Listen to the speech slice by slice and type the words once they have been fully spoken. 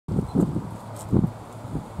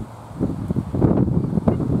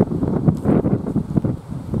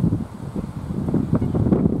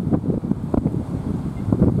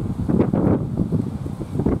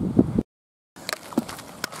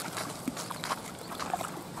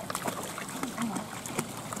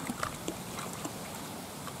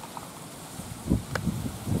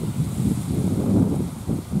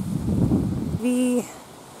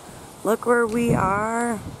Look where we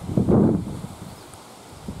are. Isn't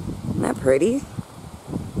that pretty?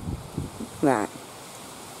 Look at that.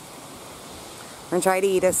 I'm gonna try to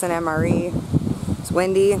eat us an MRE. It's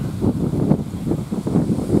windy.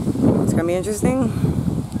 It's gonna be interesting.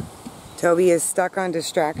 Toby is stuck on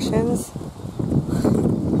distractions.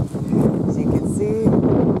 As you can see,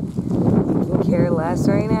 he can care less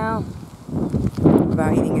right now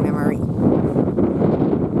about eating an MRE.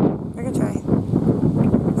 We're gonna try.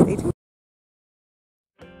 Stay tuned.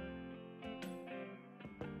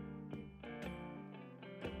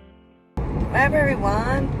 What up,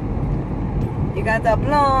 everyone? You got the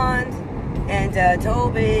Blonde and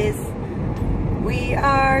Toby's. We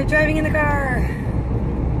are driving in the car.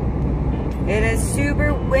 It is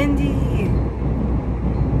super windy.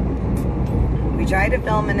 We tried to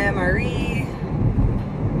film an MRE.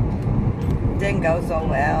 Didn't go so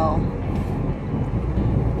well.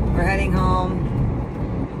 We're heading home.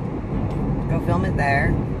 Go film it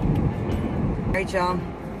there. Alright, y'all.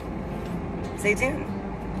 Stay tuned.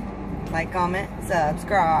 Like, comment,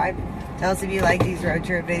 subscribe. Tell us if you like these road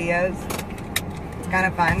trip videos. It's kind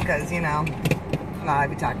of fun because, you know, well, I'd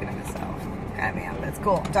be talking to myself. Kind of am, but it's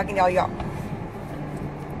cool. I'm talking to all y'all.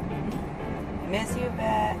 Miss you,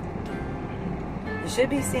 Bet. You should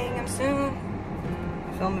be seeing him soon.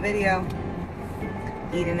 Film a video.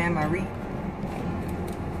 Eat an MRE.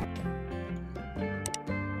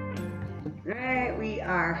 Alright, we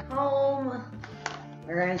are home.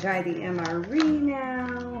 We're gonna try the MRE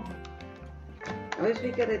now. I wish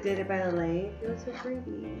we could have did it by the lake. It was so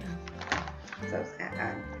pretty. So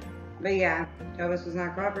sad. But yeah, Tobus was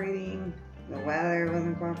not cooperating. The weather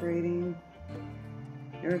wasn't cooperating.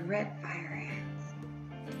 There was red fire ants.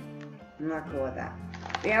 I'm not cool with that.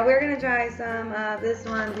 But yeah, we're gonna try some of this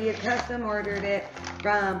one. We had custom ordered it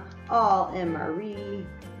from allmre.com.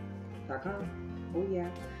 Oh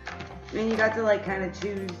yeah. And you got to like kind of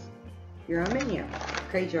choose your own menu.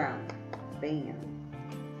 Create your own. Bam.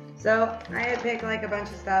 So I had picked like a bunch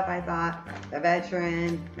of stuff. I thought the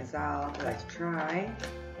veteran, myself, would like to try.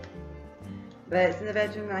 But since the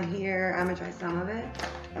veteran's not here, I'm gonna try some of it.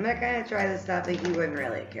 I'm gonna kind of try the stuff that you wouldn't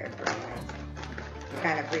really care for anyways. I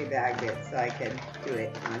kind of pre-bagged it so I could do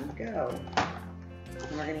it on the go.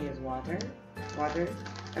 And we're gonna use water.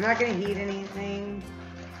 I'm not gonna heat anything.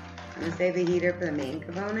 I'm gonna save the heater for the main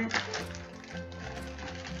component.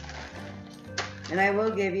 And I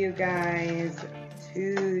will give you guys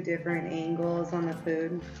 2 different angles on the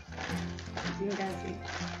food. So you can kind of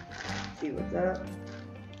see what's up.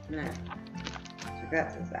 No. So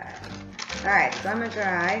that's the side. Alright, so I'm gonna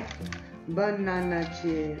try banana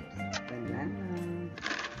chips. Banana.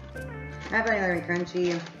 I find they're very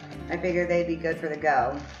crunchy. I figured they'd be good for the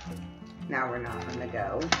go. Now we're not on the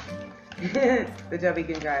go. But Toby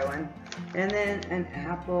can try one. And then an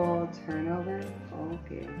apple turnover.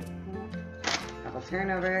 Okay. Apple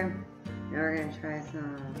turnover. Now we're gonna try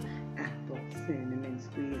some apple cinnamon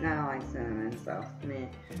squeeze. I don't like cinnamon, so meh.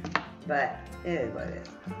 But it is what it is.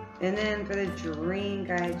 And then for the drink,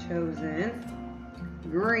 I had chosen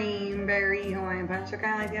green berry Hawaiian punch. So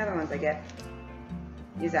kind of like the other ones I get.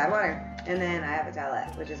 You just add water. And then I have a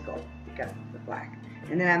towelette, which is cool because the black.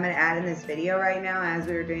 And then I'm gonna add in this video right now as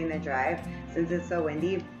we were doing the drive. Since it's so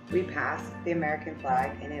windy, we passed the American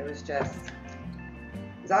flag and it was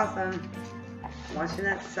awesome. Watching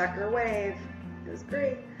that sucker wave. It was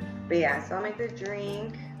great. But yeah, so I'll make the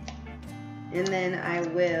drink. And then I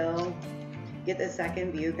will get the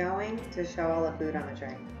second view going to show all the food on the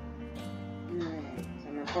tray. Alright, so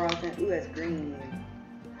I'm gonna pour out some, ooh, that's green.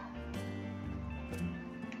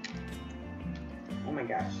 Oh my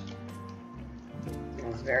gosh. It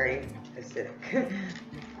smells very acidic. I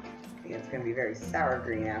think it's gonna be very sour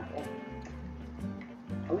green apple.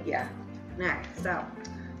 Oh yeah. Alright, so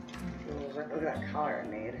look at that color it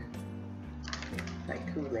made. It's like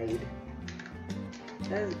Kool-Aid.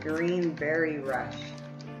 That is green berry rush.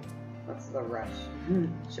 What's the rush?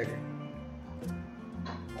 Sugar.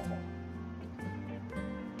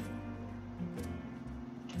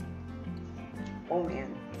 Oh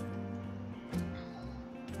man.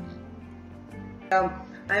 So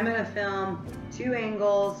I'm gonna film 2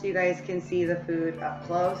 angles so you guys can see the food up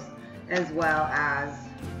close, as well as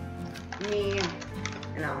me.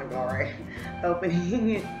 And I'm gonna go right opening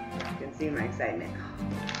it. You can see my excitement.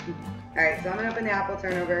 Alright, so I'm gonna open the apple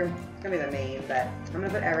turnover. It's gonna be the main, but I'm gonna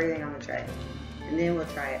put everything on the tray. And then we'll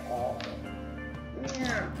try it all.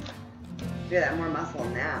 Yeah. Look at that, more muscle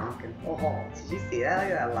now. Oh, did you see that?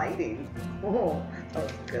 Look at that lighting. Oh, that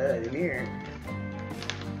looks good in here.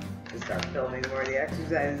 Just start filming more of the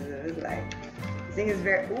exercises. It's like, this thing is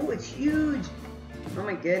very, oh, it's huge. Oh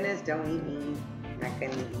my goodness, don't eat me. I'm not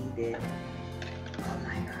gonna eat. big. Oh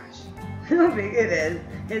my gosh. How big it is.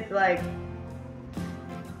 It's like,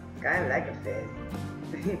 kind of like a fish.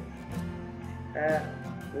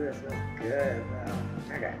 Ooh, it smells good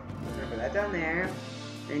though. Okay, I'm gonna put that down there.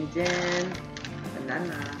 And then,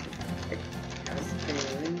 banana. Have a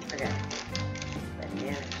spoon. Okay.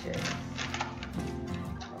 Banana chips.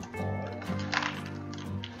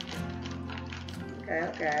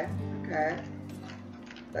 Okay.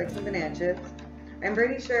 Like some banana chips. I'm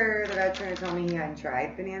pretty sure that I was trying to tell me he hadn't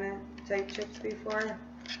tried banana type chips before.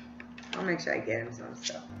 I'll make sure I get him some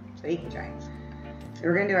stuff so he can try. And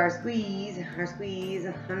we're gonna do our squeeze.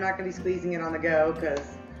 I'm not gonna be squeezing it on the go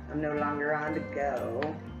because I'm no longer on the go.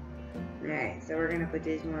 Alright, so we're gonna put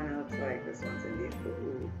this one. It looks like this one's in the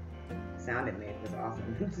ooh. The sound it made was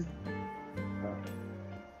awesome. Oh.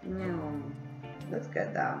 Looks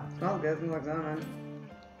good though. Smells good. Smells like cinnamon.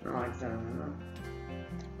 I like cinnamon.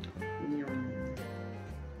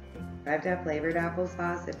 If I have to have flavored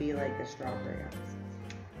applesauce, it'd be like a strawberry applesauce.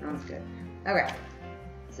 Sounds good. Okay.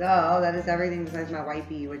 So that is everything besides my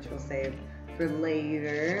wifey, which we'll save for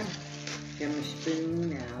later. Give him a spoon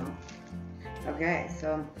now. Okay,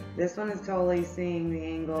 so this one is totally seeing the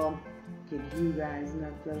angle. Give you guys an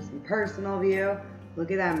up close and personal view. Look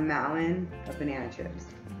at that mountain of banana chips.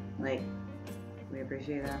 Like, can we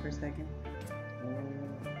appreciate that for a second?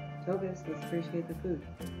 Togus, let's appreciate the food.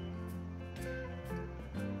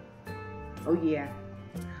 Oh yeah.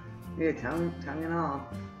 Dude, tongue and all.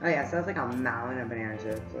 Oh yeah, so that's like a mountain of banana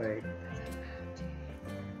chips. Like,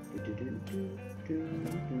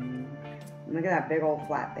 look at that big old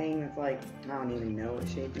flat thing that's like, I don't even know what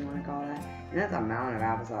shape you want to call that. And that's a mountain of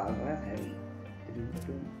applesauce. So that's heavy.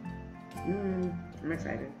 I'm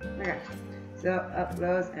excited. Okay. So up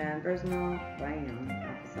close and personal. Bam.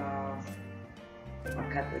 Applesauce.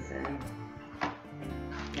 I'll cut this in.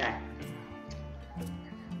 Okay.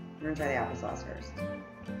 We're gonna try the applesauce first.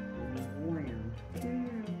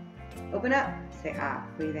 Open up. Say ah.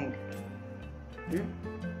 What do you think? It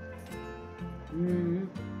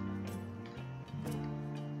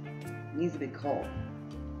needs to be cold.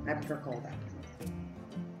 I prefer cold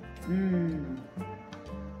applesauce.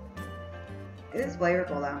 It is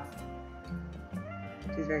flavorful though.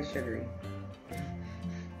 It's very sugary.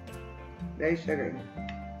 Very sugary.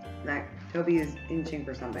 Now, Toby is inching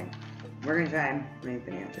for something. We're gonna try these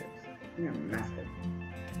banana chips. They're massive.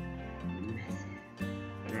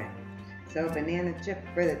 Alright. So banana chip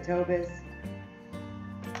for the Tobis.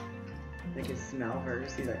 I can smell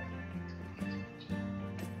first. He's like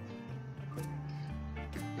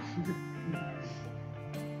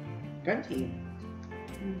crunchy.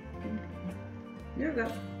 There we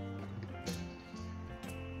go.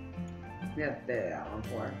 We have to spit it out on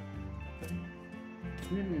floor.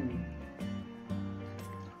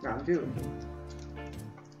 Round two.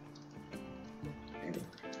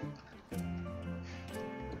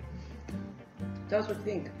 Tell us what you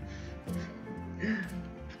think.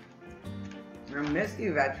 I miss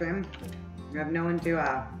you, veteran. I have no one to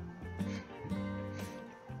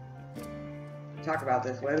talk about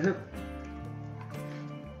this with.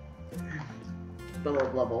 The little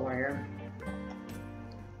blubble right here.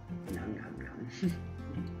 Nom nom nom.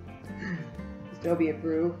 Still be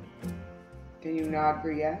approved. Can you nod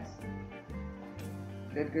for yes?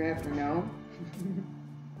 Good grip for no?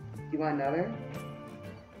 You want another?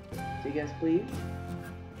 Say yes, please.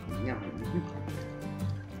 Yum.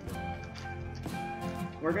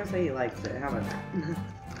 We're gonna say he likes it. How about that?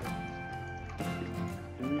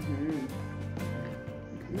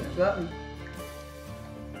 What's up?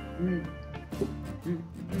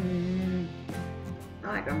 I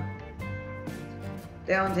like them.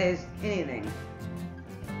 They don't taste anything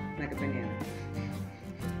like a banana.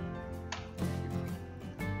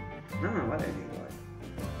 I don't know what they taste like.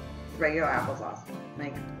 Regular applesauce.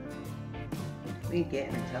 Like, we get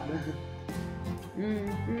in a tub.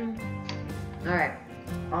 Alright,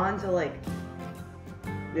 on to like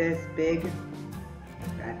this big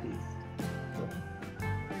fat piece.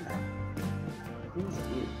 Who's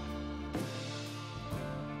cute?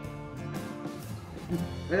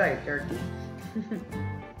 Look like a turkey.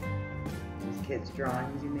 These kids'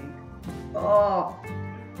 drawings you make. Oh,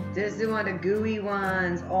 this is one of the gooey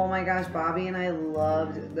ones. Oh my gosh, Bobby and I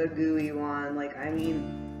loved the gooey one. Like, I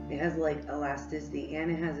mean, it has like elasticity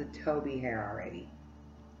and it has a Toby hair already.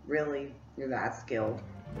 Really, you're that skilled.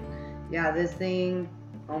 Yeah, this thing,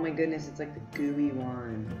 oh my goodness, it's like the gooey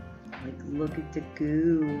one. Like, look at the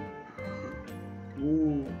goo.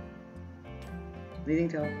 Ooh. What do you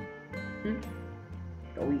think, Toby?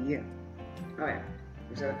 Oh yeah. Oh yeah.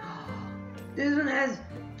 So, this one has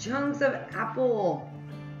chunks of apple.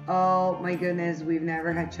 Oh my goodness, we've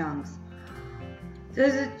never had chunks.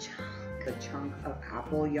 There's a chunk of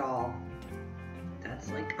apple, y'all. That's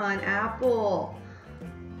like an apple.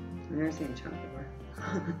 I've never seen a chunk before.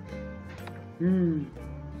 Mmm.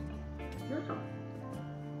 Oh.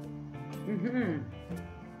 Mm-hmm.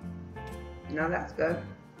 No, that's good.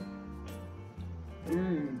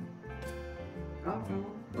 Mmm. Oh,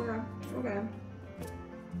 okay, okay.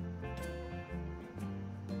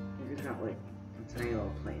 You just have like a tiny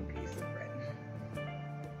little plain piece of bread.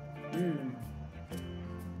 Mmm.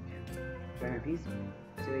 Try a piece?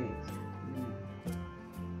 Sweet. Mm.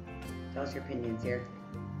 Tell us your opinions here.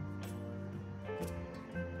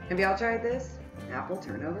 Have y'all tried this apple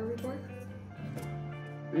turnover before?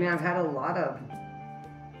 I mean, I've had a lot of,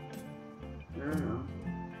 I don't know,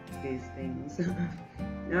 these things. I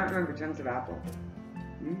don't remember chunks of apple.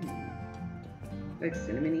 Mmm. Like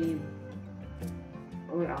cinnamony.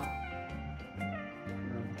 Oh, yeah.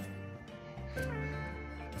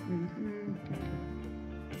 Mm-hmm.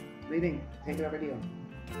 What do you think? Take it over to you.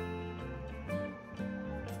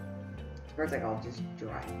 First, like, I'll just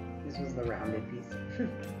dry. This was the rounded piece.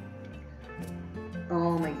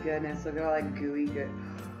 Oh my goodness, look at all that gooey good.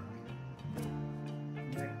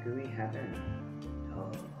 That gooey heaven.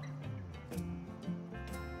 Oh.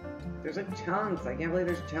 There's like chunks. I can't believe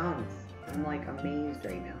there's chunks. I'm like amazed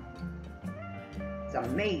right now. It's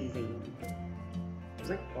amazing. There's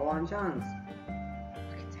like full on chunks.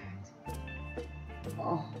 Look at that.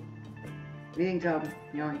 Oh. What do you think, Toby?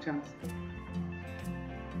 You like chunks?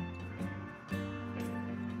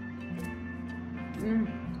 Mmm.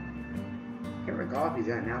 Can't recall if he's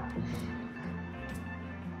at an apple.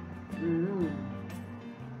 Mmm.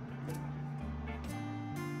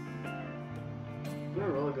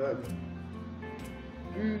 They're really good.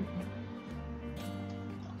 Mmm.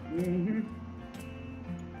 Mm-hmm.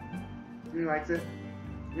 He likes it.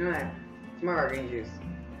 You know what? Some more green juice.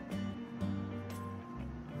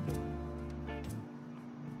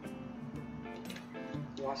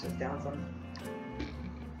 Wash this down some.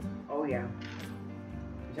 Oh yeah.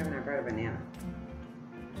 I haven't ever had a banana.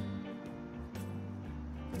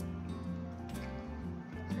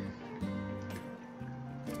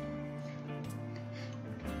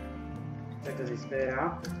 Like, does he spit it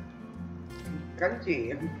out?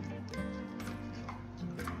 Crunchy.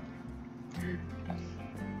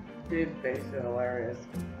 His face is hilarious.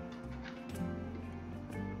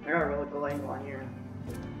 I got a really cool angle on here.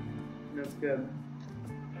 That's good.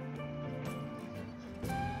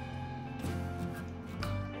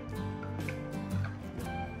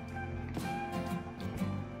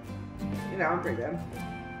 That one's pretty good.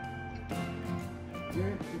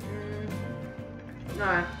 No,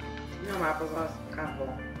 my applesauce kind of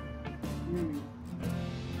full.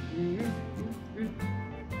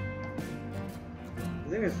 This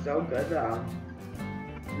thing is so good though.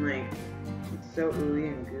 Like, it's so ooey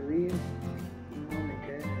and gooey. Oh my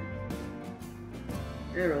goodness.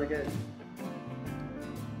 They're really good.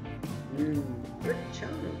 Good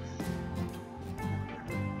chunks.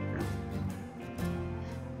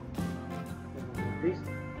 Peace.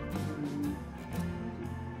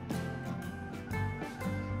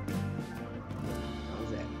 That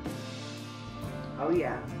was it. Oh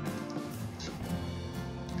yeah.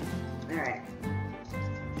 Alright.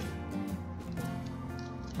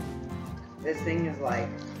 This thing is like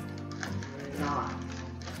not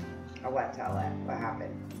a wet towelette. What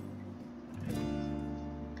happened?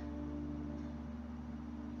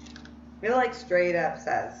 It like straight up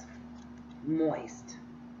says moist.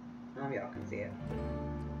 I don't know if y'all can see it.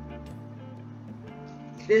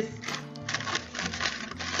 This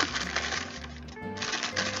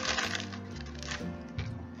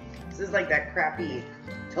is like that crappy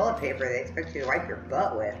toilet paper they expect you to wipe your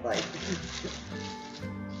butt with. Like,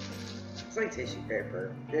 it's like tissue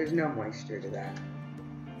paper. There's no moisture to that.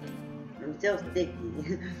 I'm still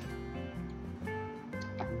sticky.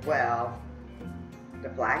 Well, the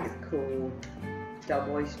flag is cool. The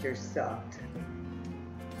moisture sucked.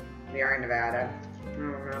 We are in Nevada. I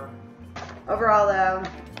don't know. Overall though,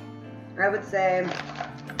 I would say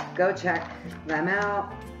go check them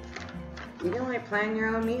out. You can like plan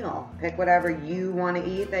your own meal. Pick whatever you want to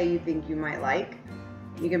eat that you think you might like.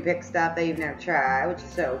 You can pick stuff that you've never tried, which is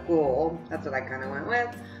so cool. That's what I kind of went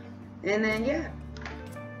with. And then yeah,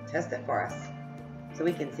 test it for us so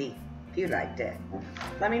we can see if you liked it.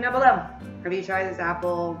 Let me know below. Have you tried this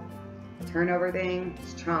apple turnover thing?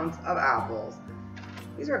 Just chunks of apples.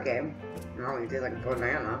 These are okay. I don't really taste like a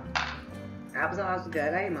banana. Applesauce is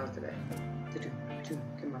good. I ate most of it.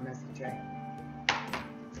 Come on, messy tray.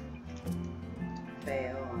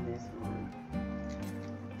 Fail on this one.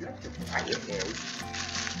 Not just why it is.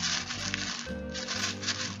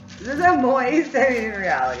 This is a moist, I mean, in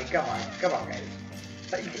reality. Come on, guys.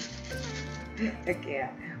 Like, I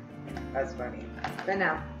can't. That's funny. But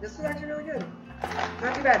no, this was actually really good.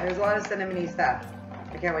 Not too bad. There's a lot of cinnamony stuff.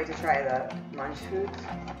 I can't wait to try the lunch foods.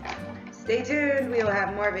 Stay tuned. We will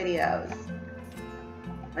have more videos.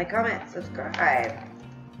 Like, comment, subscribe.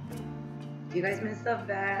 Do you guys miss the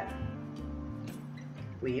vet?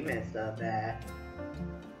 We miss the vet.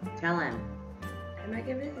 Tell him. Come back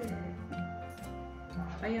and visit.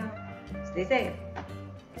 Bye, y'all. Stay safe.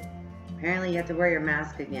 Apparently, you have to wear your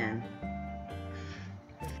mask again.